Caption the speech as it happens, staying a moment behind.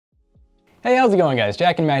Hey, how's it going guys?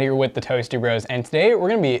 Jack and Matt here with the Toasty Bros, and today we're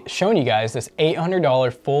going to be showing you guys this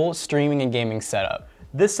 $800 full streaming and gaming setup.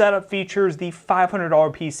 This setup features the $500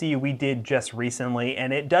 PC we did just recently,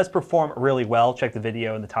 and it does perform really well. Check the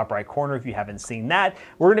video in the top right corner if you haven't seen that.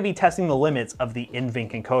 We're going to be testing the limits of the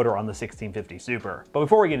NVENC encoder on the 1650 Super. But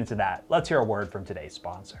before we get into that, let's hear a word from today's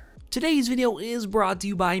sponsor. Today's video is brought to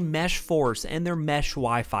you by Meshforce and their mesh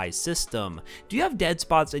Wi-Fi system. Do you have dead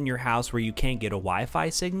spots in your house where you can't get a Wi-Fi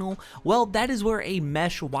signal? Well, that is where a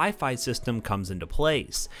mesh Wi-Fi system comes into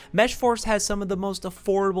place. Meshforce has some of the most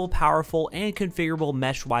affordable, powerful, and configurable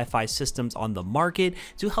mesh Wi-Fi systems on the market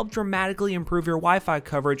to help dramatically improve your Wi-Fi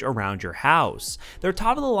coverage around your house. Their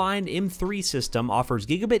top-of-the-line M3 system offers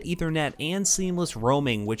gigabit Ethernet and seamless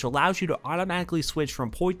roaming, which allows you to automatically switch from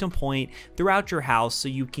point to point throughout your house so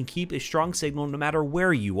you can keep a strong signal no matter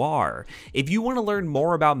where you are. If you want to learn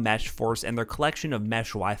more about Meshforce and their collection of mesh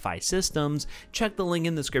Wi-Fi systems, check the link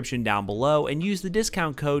in the description down below and use the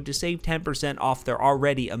discount code to save 10% off their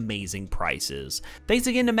already amazing prices. Thanks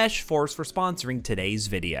again to Meshforce for sponsoring today's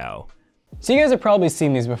video. So you guys have probably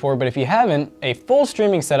seen these before, but if you haven't, a full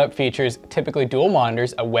streaming setup features typically dual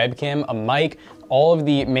monitors, a webcam, a mic, all of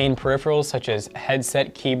the main peripherals such as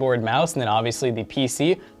headset, keyboard, mouse, and then obviously the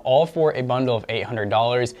PC, all for a bundle of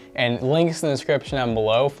 $800, and links in the description down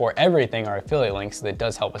below for everything are affiliate links, so that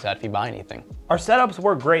does help us out if you buy anything. Our setups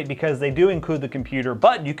work great because they do include the computer,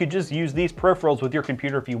 but you could just use these peripherals with your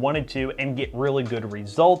computer if you wanted to and get really good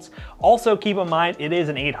results. Also keep in mind, it is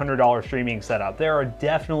an $800 streaming setup. There are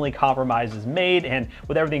definitely compromises made, and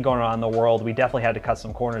with everything going on in the world, we definitely had to cut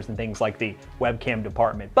some corners in things like the webcam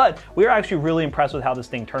department. But we are actually really impressed with how this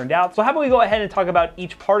thing turned out. So how about we go ahead and talk about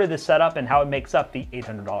each part of this setup and how it makes up the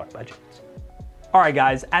 $800 budget. All right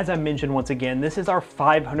guys, as I mentioned once again, this is our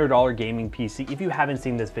 $500 gaming PC. If you haven't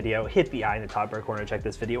seen this video, hit the I in the top right corner to check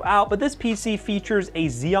this video out. But this PC features a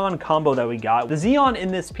Xeon combo that we got. The Xeon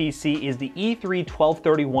in this PC is the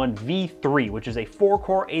E3-1231V3, which is a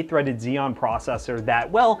 4-core 8-threaded Xeon processor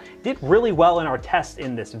that, well, did really well in our test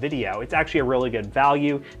in this video. It's actually a really good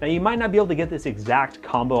value. Now you might not be able to get this exact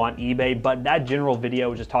combo on eBay, but that general video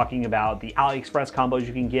was just talking about the AliExpress combos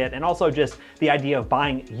you can get, and also just the idea of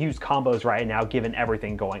buying used combos right now, given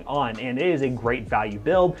everything going on, and it is a great value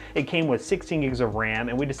build. It came with 16 gigs of RAM,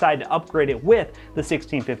 and we decided to upgrade it with the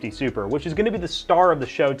 1650 Super, which is going to be the star of the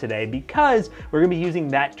show today because we're going to be using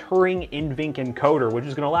that Turing NVENC encoder, which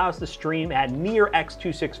is going to allow us to stream at near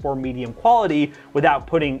X264 medium quality without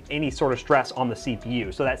putting any sort of stress on the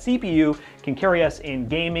CPU. So that CPU can carry us in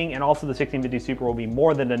gaming, and also the 1650 Super will be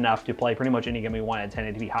more than enough to play pretty much any game we want at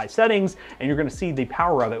 1080p high settings, and you're going to see the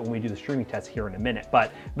power of it when we do the streaming test here in a minute.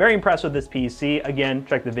 But very impressed with this PC. Again,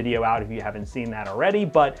 check the video out if you haven't seen that already,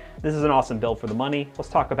 but this is an awesome build for the money. Let's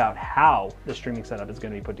talk about how the streaming setup is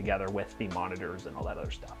going to be put together with the monitors and all that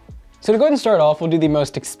other stuff. So to go ahead and start off, we'll do the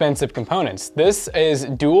most expensive components. This is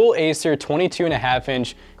dual Acer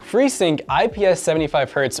 22.5-inch FreeSync IPS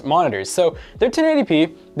 75Hz monitors. So they're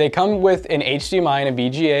 1080p, they come with an HDMI and a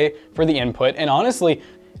VGA for the input, and honestly,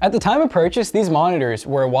 at the time of purchase, these monitors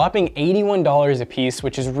were a whopping $81 a piece,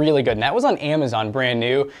 which is really good. And that was on Amazon, brand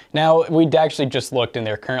new. Now, we actually just looked and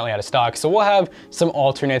they're currently out of stock. So we'll have some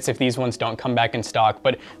alternates if these ones don't come back in stock,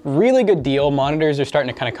 but really good deal. Monitors are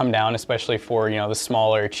starting to kind of come down, especially for, you know, the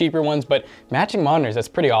smaller, cheaper ones, but matching monitors, that's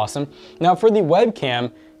pretty awesome. Now for the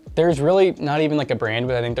webcam, there's really not even like a brand,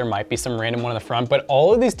 but I think there might be some random one in the front, but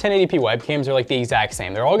all of these 1080p webcams are like the exact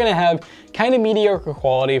same. They're all gonna have kind of mediocre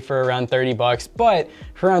quality for around 30 bucks, but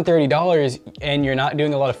for around $30 and you're not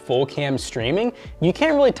doing a lot of full cam streaming, you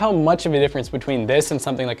can't really tell much of a difference between this and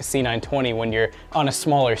something like a C920 when you're on a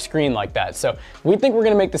smaller screen like that. So we think we're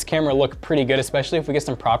gonna make this camera look pretty good, especially if we get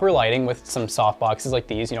some proper lighting with some soft boxes like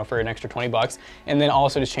these, you know, for an extra 20 bucks, and then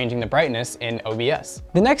also just changing the brightness in OBS.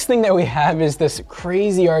 The next thing that we have is this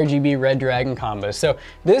crazy RGB Red Dragon combo. So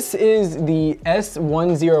this is the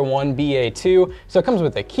S101BA2. So it comes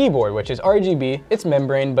with a keyboard, which is RGB, it's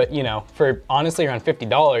membrane, but you know, for honestly around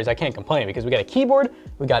 $50, I can't complain because we got a keyboard,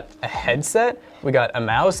 we got a headset, we got a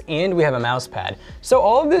mouse, and we have a mouse pad. So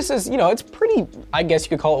all of this is, you know, it's pretty, I guess you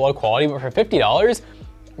could call it low quality, but for $50,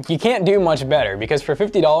 you can't do much better, because for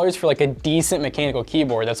 $50 for like a decent mechanical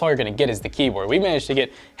keyboard, that's all you're gonna get is the keyboard. We managed to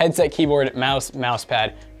get headset, keyboard, mouse, mouse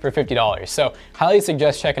pad for $50. So highly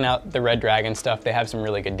suggest checking out the Red Dragon stuff. They have some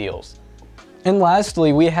really good deals. And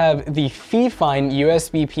lastly, we have the Fifine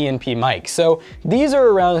USB PNP mic. So these are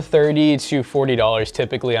around $30 to $40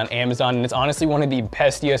 typically on Amazon, and it's honestly one of the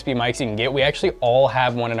best USB mics you can get. We actually all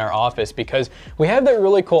have one in our office because we have that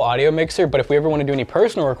really cool audio mixer, but if we ever want to do any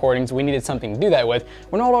personal recordings, we needed something to do that with.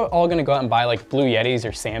 We're not all gonna go out and buy like Blue Yetis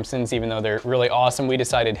or Samsons, even though they're really awesome. We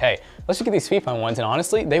decided, hey, let's just get these Fifine ones, and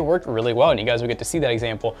honestly, they work really well, and you guys will get to see that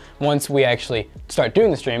example once we actually start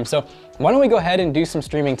doing the stream. So why don't we go ahead and do some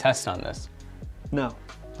streaming tests on this? No.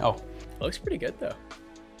 Oh, it looks pretty good though.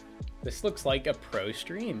 This looks like a pro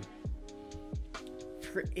stream.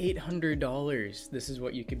 For $800, this is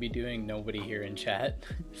what you could be doing. Nobody here in chat.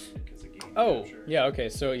 Oh, yeah, okay,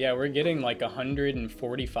 so yeah, we're getting like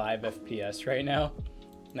 145 FPS right now.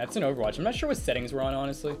 And that's in Overwatch. I'm not sure what settings we're on,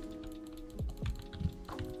 honestly.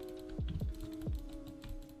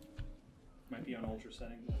 Might be on ultra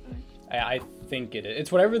settings, I think. I think it is.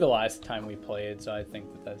 It's whatever the last time we played, so I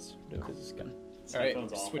think that that's what it is gonna. All right,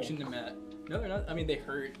 switching to Matt. No, they're not. I mean, they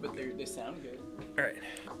hurt, but they sound good. All right.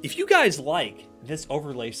 If you guys like this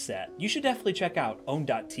overlay set, you should definitely check out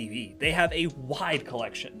own.tv. They have a wide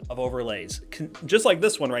collection of overlays, just like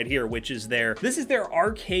this one right here, which is this is their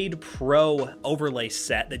Arcade Pro overlay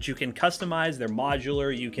set that you can customize. They're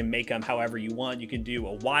modular. You can make them however you want. You can do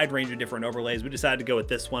a wide range of different overlays. We decided to go with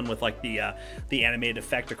this one with like the animated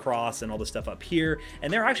effect across and all the stuff up here.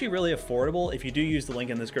 And they're actually really affordable. If you do use the link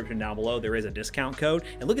in the description down below, there is a discount code.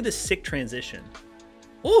 And look at this sick transition.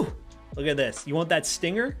 Ooh! Look at this. You want that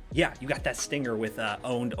stinger? Yeah, you got that stinger with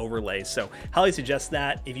owned overlays. So highly suggest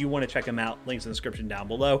that. If you want to check them out, links in the description down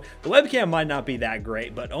below. The webcam might not be that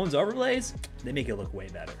great, but owned overlays, they make it look way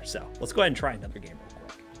better. So let's go ahead and try another game real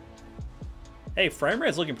quick. Hey, frame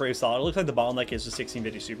rate's looking pretty solid. It looks like the bottleneck is the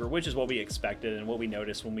 1650 Super, which is what we expected and what we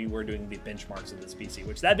noticed when we were doing the benchmarks of this PC,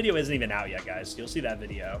 which that video isn't even out yet, guys. You'll see that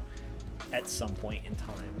video at some point in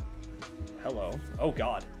time. Hello. Oh,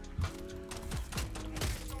 God.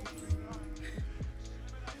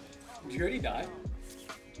 Did you already die?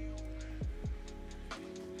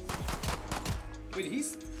 Wait, did he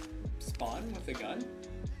spawn with a gun?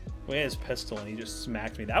 We had his pistol and he just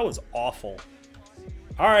smacked me. That was awful.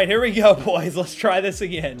 All right, here we go, boys. Let's try this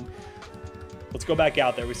again. Let's go back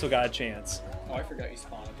out there. We still got a chance. Oh, I forgot you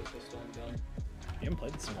spawned with a pistol and gun. You haven't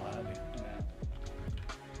played this in a while, have you?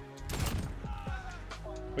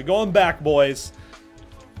 No. We're going back, boys.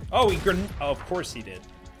 Oh, oh, of course he did.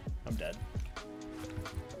 I'm dead.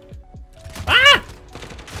 Ah!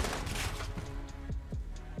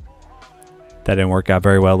 That didn't work out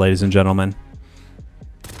very well, ladies and gentlemen.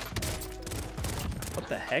 What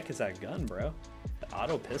the heck is that gun, bro? The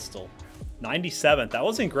auto pistol. 97th. That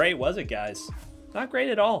wasn't great, was it, guys? Not great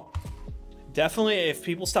at all. Definitely, if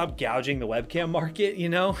people stop gouging the webcam market, you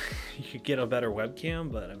know, you could get a better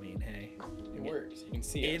webcam, but I mean, hey. It works. You can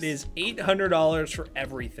see it. It is $800 for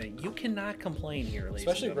everything. You cannot complain here, ladies.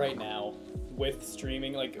 Especially right now with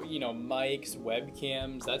streaming, like, you know, mics,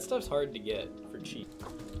 webcams, that stuff's hard to get for cheap.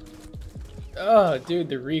 Oh, dude,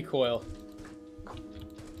 the recoil.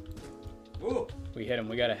 Ooh. We hit him.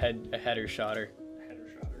 We got a header shotter.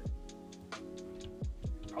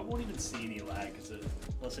 I won't even see any lag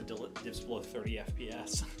unless it dips below 30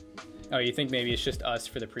 FPS. Oh, you think maybe it's just us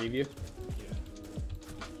for the preview? Yeah.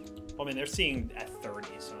 Well, I mean, they're seeing at 30,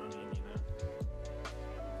 so I mean, you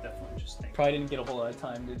know, definitely interesting. Probably didn't get a whole lot of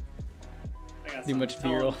time to do much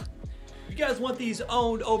B-roll. You guys want these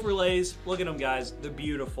owned overlays? Look at them, guys. They're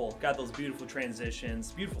beautiful. Got those beautiful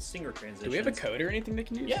transitions, beautiful singer transitions. Do we have a code or anything they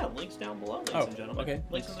can use? Yeah, links down below, ladies and gentlemen. Okay.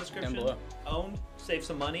 Links in the description. Down below. Owned, save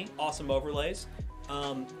some money, awesome overlays.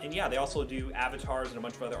 And yeah, they also do avatars and a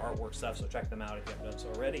bunch of other artwork stuff, so check them out if you haven't done so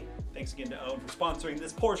already. Thanks again to Own for sponsoring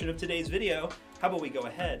this portion of today's video. How about we go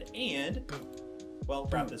ahead and, well,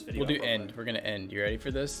 wrap this video up. We'll do end. We're gonna end. You ready for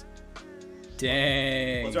this?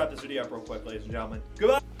 Dang. Let's wrap this video up real quick, ladies and gentlemen.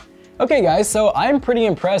 Goodbye. Okay guys, so I'm pretty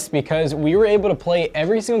impressed because we were able to play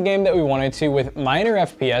every single game that we wanted to with minor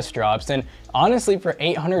FPS drops, and honestly for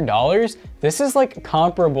 $800, this is like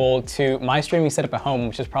comparable to my streaming setup at home,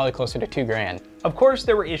 which is probably closer to $2 grand. Of course,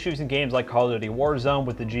 there were issues in games like Call of Duty Warzone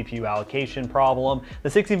with the GPU allocation problem. The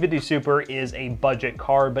 1650 Super is a budget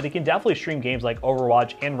card, but it can definitely stream games like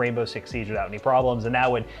Overwatch and Rainbow Six Siege without any problems, and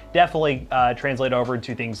that would definitely translate over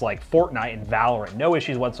to things like Fortnite and Valorant. No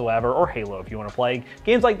issues whatsoever, or Halo if you want to play.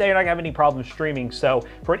 Games like that, you're not gonna have any problems streaming, so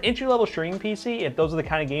for an entry-level streaming PC, if those are the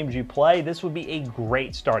kind of games you play, this would be a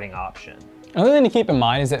great starting option. Another thing to keep in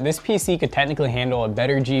mind is that this PC could technically handle a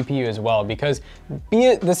better GPU as well, because be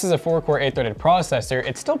it this is a 4-core 8-threaded processor,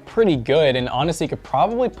 it's still pretty good, and honestly you could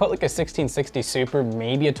probably put like a 1660 Super,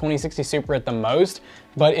 maybe a 2060 Super at the most.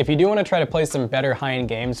 But if you do want to try to play some better high-end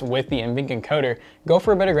games with the NVENC encoder, go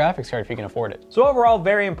for a better graphics card if you can afford it. So overall,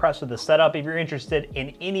 very impressed with the setup. If you're interested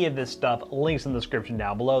in any of this stuff, links in the description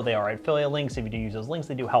down below. They are affiliate links. If you do use those links,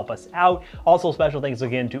 they do help us out. Also, special thanks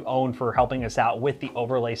again to Own for helping us out with the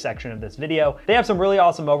overlay section of this video. They have some really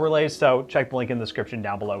awesome overlays, so check the link in the description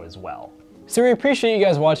down below as well. So we appreciate you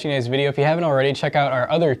guys watching today's video. If you haven't already, check out our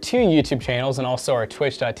other 2 YouTube channels and also our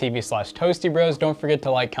twitch.tv/toastybros. Don't forget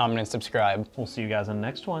to like, comment, and subscribe. We'll see you guys in the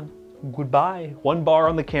next one. Goodbye. 1 bar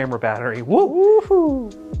on the camera battery. Woo!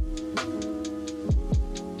 Woohoo!